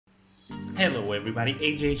Hello everybody,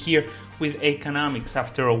 AJ here with economics.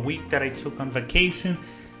 After a week that I took on vacation,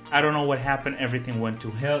 I don't know what happened. Everything went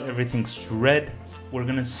to hell. Everything's red. We're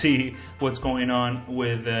going to see what's going on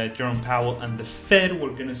with Jerome Powell and the Fed.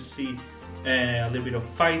 We're going to see a little bit of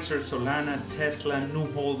Pfizer, Solana, Tesla, New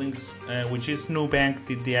Holdings, which is Nubank,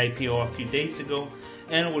 did the IPO a few days ago.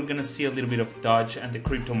 And we're going to see a little bit of Dodge and the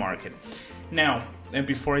crypto market. Now,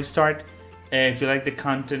 before I start, if you like the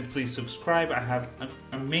content, please subscribe. I have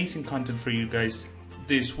amazing content for you guys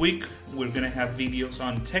this week. We're going to have videos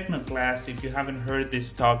on Technoclass. If you haven't heard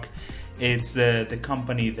this talk, it's the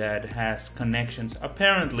company that has connections,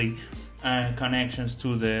 apparently connections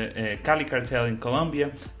to the Cali cartel in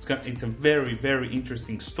Colombia. It's a very, very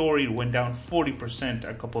interesting story. It went down 40%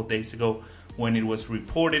 a couple of days ago when it was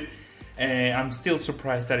reported. I'm still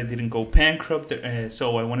surprised that it didn't go bankrupt,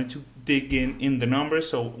 so I wanted to dig in the numbers.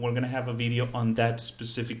 So we're going to have a video on that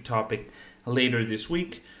specific topic later this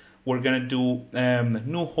week. We're going to do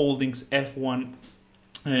New Holdings F1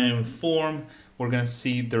 form. We're going to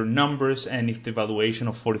see their numbers and if the valuation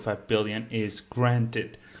of $45 billion is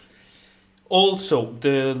granted. Also,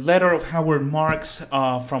 the letter of Howard Marks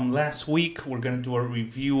from last week, we're going to do a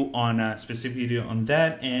review on a specific video on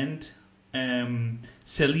that, and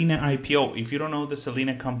Selena IPO. If you don't know, the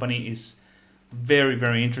Selena company is very,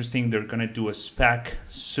 very interesting. They're going to do a SPAC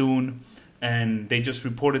soon, and they just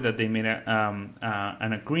reported that they made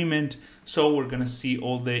an agreement. So we're going to see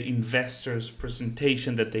all the investors'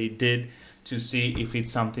 presentation that they did to see if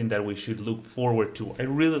it's something that we should look forward to. I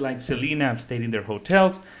really like Selena. I've stayed in their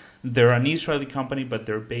hotels. They're an Israeli company, but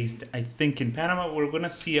they're based, I think, in Panama. We're going to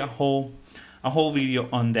see a whole video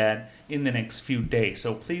on that in the next few days.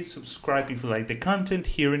 So please subscribe if you like the content.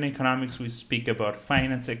 Here in economics, we speak about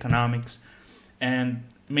finance, economics, and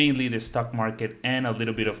mainly the stock market and a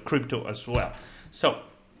little bit of crypto as well. So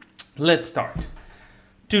let's start.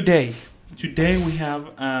 Today we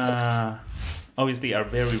have obviously a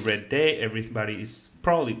very red day. Everybody is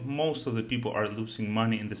most of the people are losing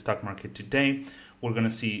money in the stock market today. We're going to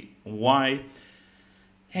see why.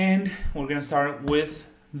 And we're going to start with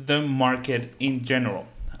the market in general,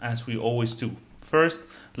 as we always do. First,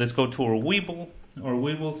 let's go to our Webull. Our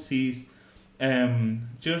Webull sees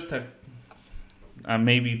just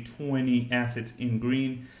maybe 20 assets in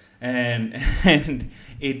green, and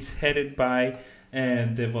it's headed by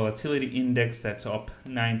the volatility index that's up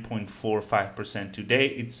 9.45% today.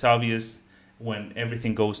 It's obvious when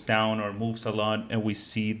everything goes down or moves a lot, and we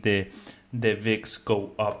see the VIX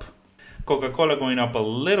go up. Coca-Cola going up a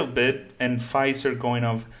little bit, and Pfizer going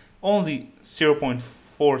up only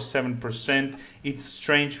 0.47%. It's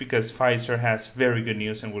strange because Pfizer has very good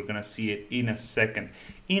news, and we're going to see it in a second.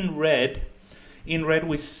 In red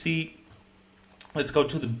we see, let's go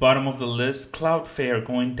to the bottom of the list, Cloudflare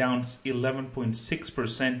going down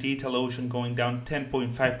 11.6%, DigitalOcean going down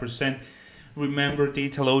 10.5%. Remember,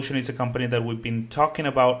 DigitalOcean is a company that we've been talking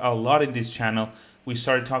about a lot in this channel. We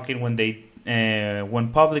started talking when they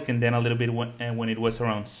went public, and then a little bit when it was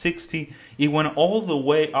around 60. It went all the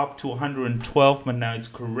way up to 112, but now it's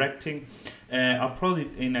correcting. I'll probably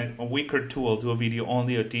in a week or two I'll do a video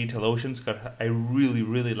only on DigitalOcean because I really,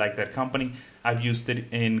 really like that company. I've used it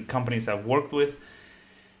in companies I've worked with.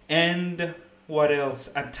 And what else?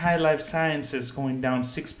 Atai Life Sciences going down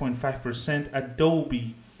 6.5%.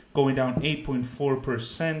 Adobe going down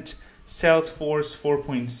 8.4%. Salesforce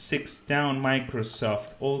 4.6% down.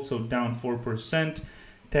 Microsoft also down 4%.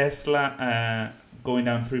 Tesla going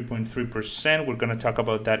down 3.3%. We're going to talk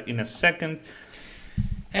about that in a second.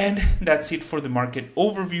 And that's it for the market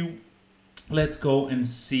overview. Let's go and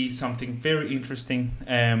see something very interesting.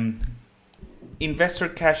 Investor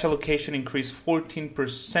cash allocation increased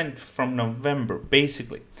 14% from November,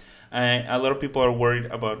 basically. A lot of people are worried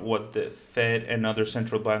about what the Fed and other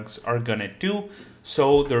central banks are gonna do,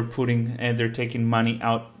 so they're taking money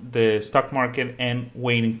out the stock market and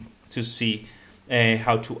waiting to see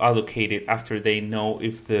how to allocate it after they know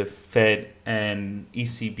if the Fed and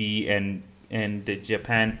ECB and the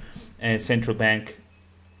Japan central bank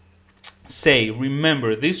say.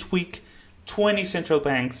 Remember, this week 20 central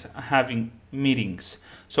banks having meetings,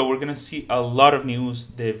 so we're gonna see a lot of news.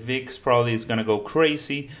 The VIX probably is gonna go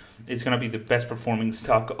crazy. It's going to be the best performing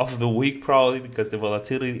stock of the week probably because the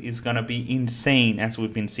volatility is going to be insane, as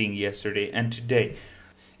we've been seeing yesterday and today.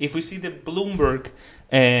 If we see the Bloomberg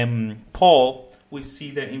poll, we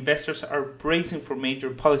see that investors are bracing for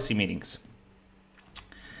major policy meetings.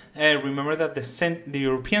 Remember that the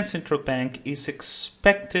European Central Bank is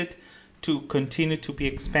expected to continue to be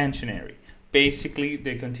expansionary. Basically,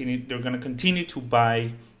 they're going to continue to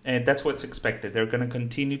buy, and that's what's expected. They're going to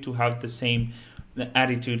continue to have the same the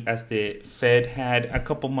attitude as the Fed had a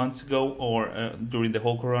couple months ago or during the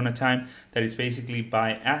whole Corona time, that is basically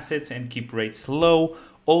buy assets and keep rates low.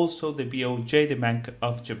 Also, the BOJ, the Bank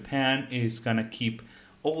of Japan, is going to keep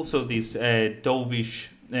also these dovish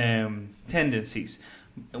tendencies.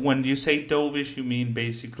 When you say dovish, you mean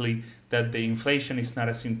basically that the inflation is not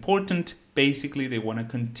as important. Basically, they want to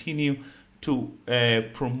continue to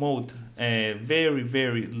promote very,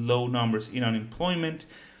 very low numbers in unemployment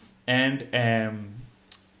and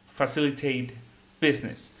facilitate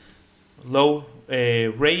business. Low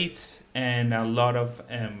rates and a lot of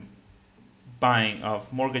buying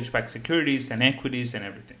of mortgage-backed securities and equities and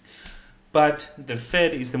everything. But the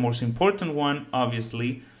Fed is the most important one,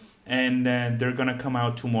 obviously, and they're going to come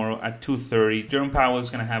out tomorrow at 2:30. Jerome Powell is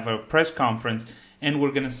going to have a press conference, and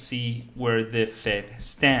we're going to see where the Fed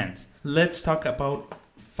stands. Let's talk about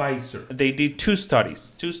Pfizer. They did two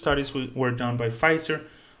studies. Two studies were done by Pfizer.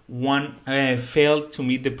 One failed to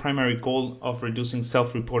meet the primary goal of reducing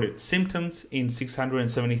self-reported symptoms in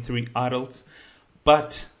 673 adults,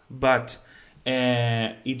 but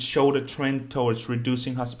it showed a trend towards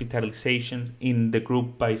reducing hospitalizations in the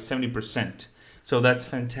group by 70%. So that's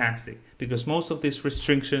fantastic, because most of these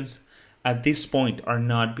restrictions at this point are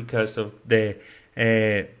not because of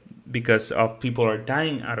people are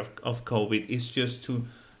dying out of COVID. It's just to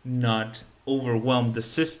not overwhelm the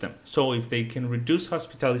system. So if they can reduce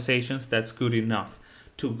hospitalizations, that's good enough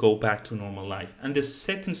to go back to normal life. And the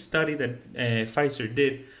second study that Pfizer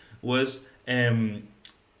did was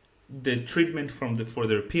the treatment for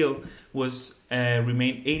their pill was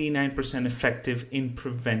remained 89% effective in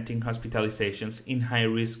preventing hospitalizations in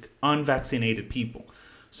high-risk unvaccinated people.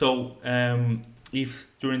 So if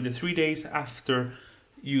during the 3 days after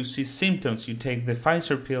you see symptoms, you take the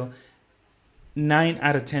Pfizer pill, 9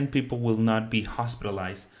 out of 10 people will not be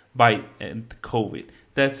hospitalized by COVID.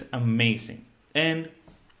 That's amazing. And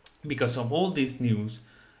because of all this news,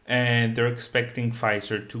 they're expecting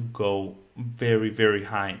Pfizer to go very, very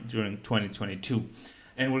high during 2022.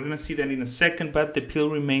 And we're going to see that in a second, but the pill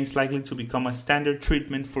remains likely to become a standard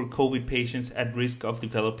treatment for COVID patients at risk of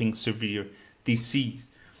developing severe disease.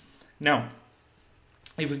 Now,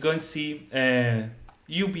 if we go and see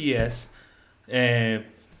UBS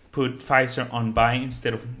put Pfizer on buy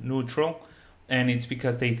instead of neutral, and it's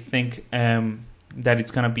because they think that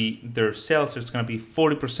it's going to be their sales, it's going to be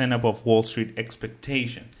 40% above Wall Street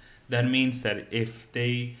expectation. That means that if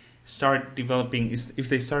they start distributing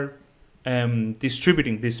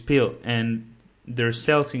this pill and their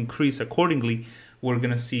sales increase accordingly, we're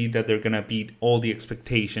going to see that they're going to beat all the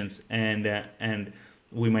expectations, and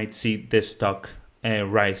we might see the stock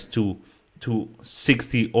rise to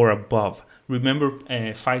 60 or above. Remember,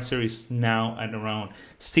 Pfizer is now at around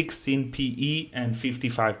 16 PE and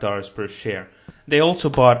 $55 per share. They also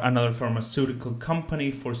bought another pharmaceutical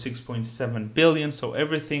company for $6.7 billion, so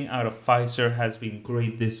everything out of Pfizer has been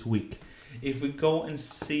great this week. If we go and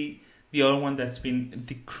see the other one that's been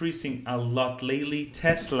decreasing a lot lately,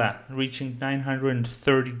 Tesla, reaching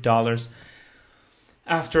 $930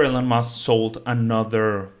 after Elon Musk sold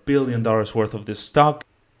another $1 billion worth of the stock.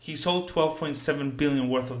 He sold $12.7 billion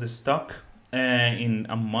worth of the stock in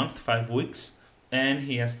a month, 5 weeks, and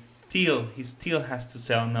he still has to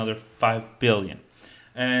sell another $5 billion.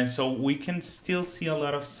 And so we can still see a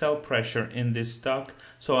lot of sell pressure in this stock,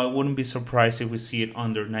 so I wouldn't be surprised if we see it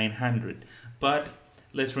under 900. But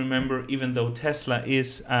let's remember, even though Tesla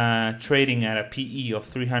is trading at a PE of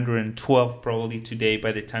 312 probably today,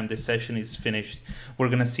 by the time the session is finished, we're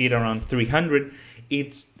going to see it around 300.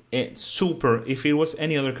 It's super, if it was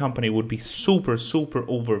any other company, it would be super, super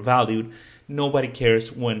overvalued. Nobody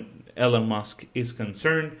cares when Elon Musk is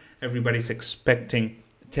concerned. Everybody's expecting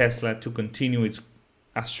Tesla to continue its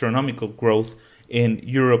astronomical growth in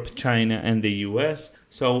Europe, China, and the US.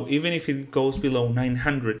 So even if it goes below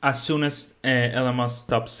 900, as soon as Elon Musk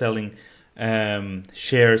stops selling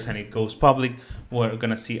shares and it goes public, we're going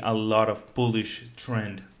to see a lot of bullish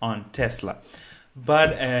trend on Tesla.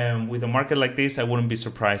 But with a market like this, I wouldn't be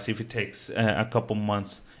surprised if it takes a couple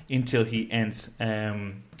months until he ends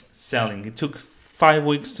selling. It took 5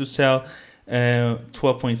 weeks to sell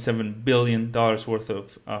 $12.7 billion worth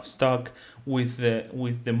of stock. With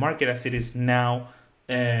the market as it is now,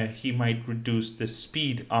 he might reduce the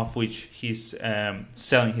speed of which he's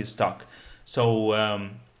selling his stock.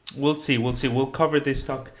 So we'll see. We'll cover this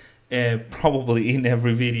stock probably in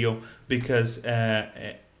every video, because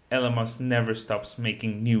Elon Musk never stops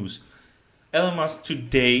making news. Elon Musk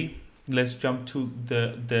today, let's jump to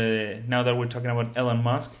the now that we're talking about Elon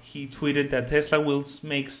Musk, he tweeted that Tesla will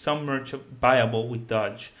make some merch buyable with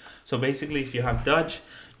Dodge. So basically, if you have Dodge,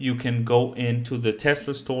 you can go into the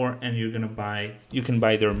Tesla store and you can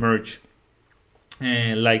buy their merch.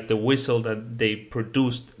 Like the whistle that they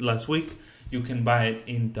produced last week, you can buy it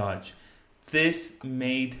in Dodge. This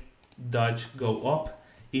made Dodge go up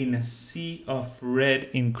in a sea of red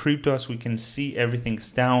in crypto. As we can see,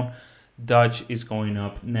 everything's down. Dodge is going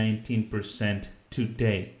up 19%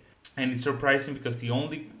 today. And it's surprising because the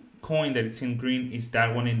only coin that it's in green is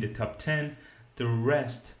that one in the top 10. The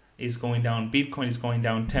rest is going down. Bitcoin is going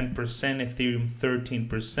down 10%, Ethereum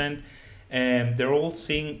 13%. And they're all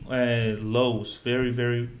seeing lows, very,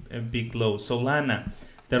 very big lows. Solana,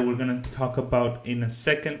 that we're going to talk about in a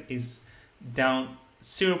second, is down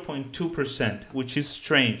 0.2%, which is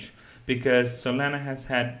strange because Solana has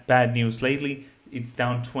had bad news lately. It's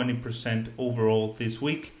down 20% overall this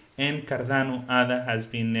week. And Cardano ADA has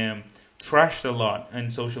been trashed a lot on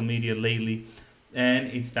social media lately, and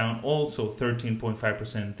it's down also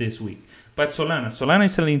 13.5% this week. But Solana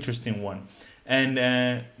is an interesting one.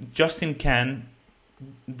 And Justin Can,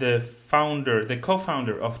 the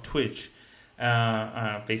co-founder of Twitch,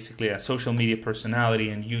 basically a social media personality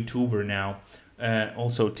and YouTuber now,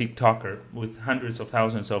 also TikToker with hundreds of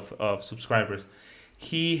thousands of subscribers.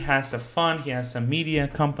 He has a fund, he has a media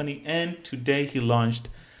company, and today he launched,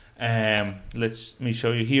 let me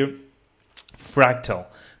show you here, Fractal.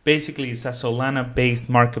 Basically, it's a Solana-based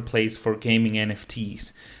marketplace for gaming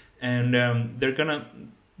NFTs. And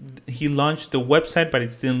he launched the website, but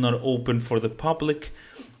it's still not open for the public.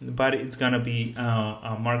 But it's going to be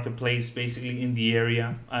a marketplace basically in the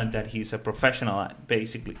area that he's a professional at,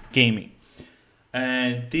 basically, gaming.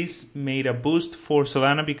 And this made a boost for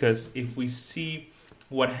Solana because if we see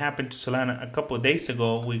what happened to Solana a couple of days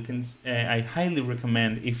ago, I highly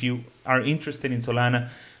recommend, if you are interested in Solana,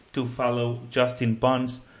 to follow Justin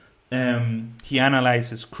Buns. He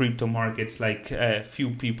analyzes crypto markets like few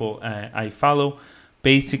people I follow.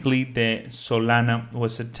 Basically, the Solana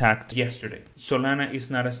was attacked yesterday. Solana is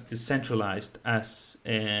not as decentralized as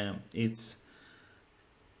it's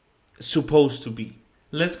supposed to be.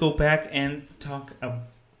 Let's go back and talk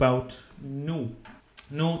about Nu.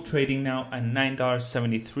 Nu trading now at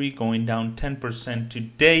 $9.73, going down 10%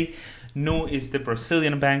 today. Nu is the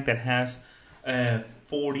Brazilian bank that has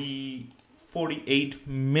 48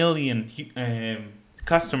 million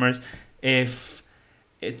customers. If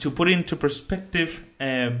to put into perspective,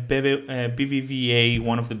 BBVA,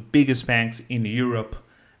 one of the biggest banks in Europe,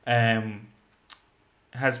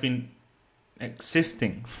 has been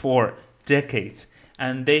existing for decades,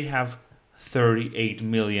 and they have 38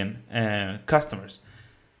 million customers.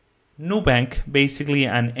 Nubank, basically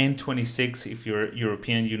an N26, if you're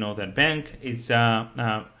European, you know that bank. It's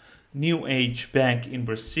a new age bank in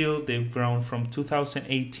Brazil. They've grown from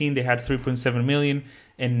 2018, they had 3.7 million,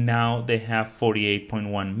 and now they have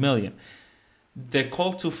 48.1 million. The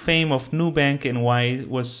call to fame of Nubank and why it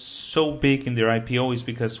was so big in their IPO is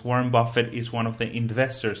because Warren Buffett is one of the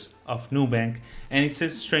investors of Nubank. And it's a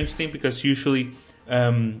strange thing because usually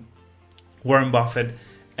Warren Buffett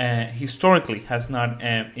historically has not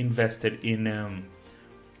invested in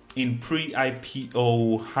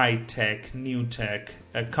pre-IPO high-tech, new tech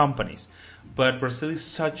companies. But Brazil is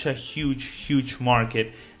such a huge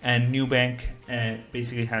market, and Nubank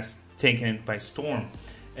basically has taken it by storm.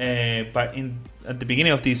 But at the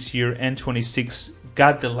beginning of this year, N26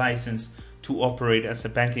 got the license to operate as a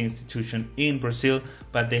banking institution in Brazil,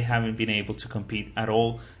 but they haven't been able to compete at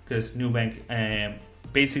all because Nubank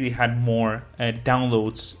basically had more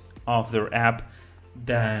downloads of their app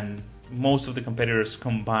than most of the competitors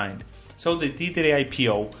combined. So they did the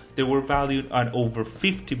IPO. They were valued at over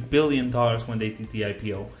 $50 billion when they did the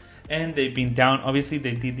IPO. And they've been down. Obviously,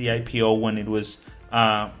 they did the IPO when it was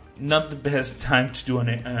not the best time to do an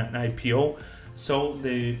IPO. So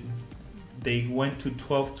they went to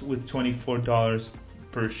 $12 with $24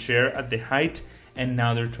 per share at the height. And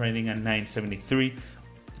now they're trading at $9.73.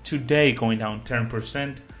 Today, going down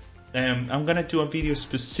 10%. I'm going to do a video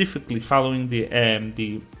specifically following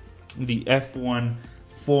the F1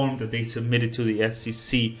 form that they submitted to the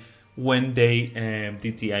SEC when they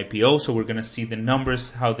did the IPO. So we're going to see the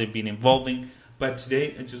numbers, how they've been evolving. But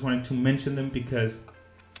today I just wanted to mention them because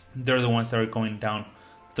they're the ones that are going down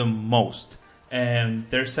the most. And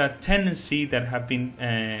there's a tendency that have been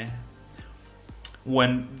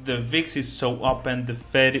when the VIX is so up and the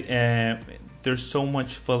Fed, there's so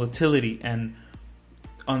much volatility and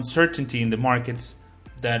uncertainty in the markets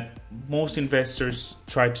that most investors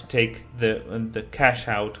try to take the cash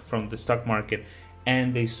out from the stock market,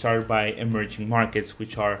 and they start by emerging markets,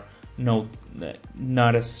 which are not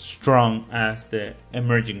as strong as the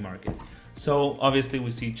emerging markets. So obviously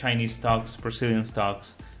we see Chinese stocks, Brazilian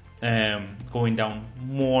stocks, going down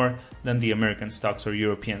more than the American stocks or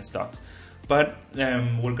European stocks. But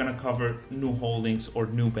we're going to cover new holdings or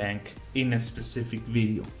new bank in a specific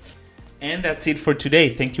video. And that's it for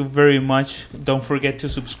today. Thank you very much. Don't forget to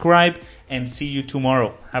subscribe and see you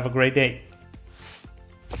tomorrow. Have a great day.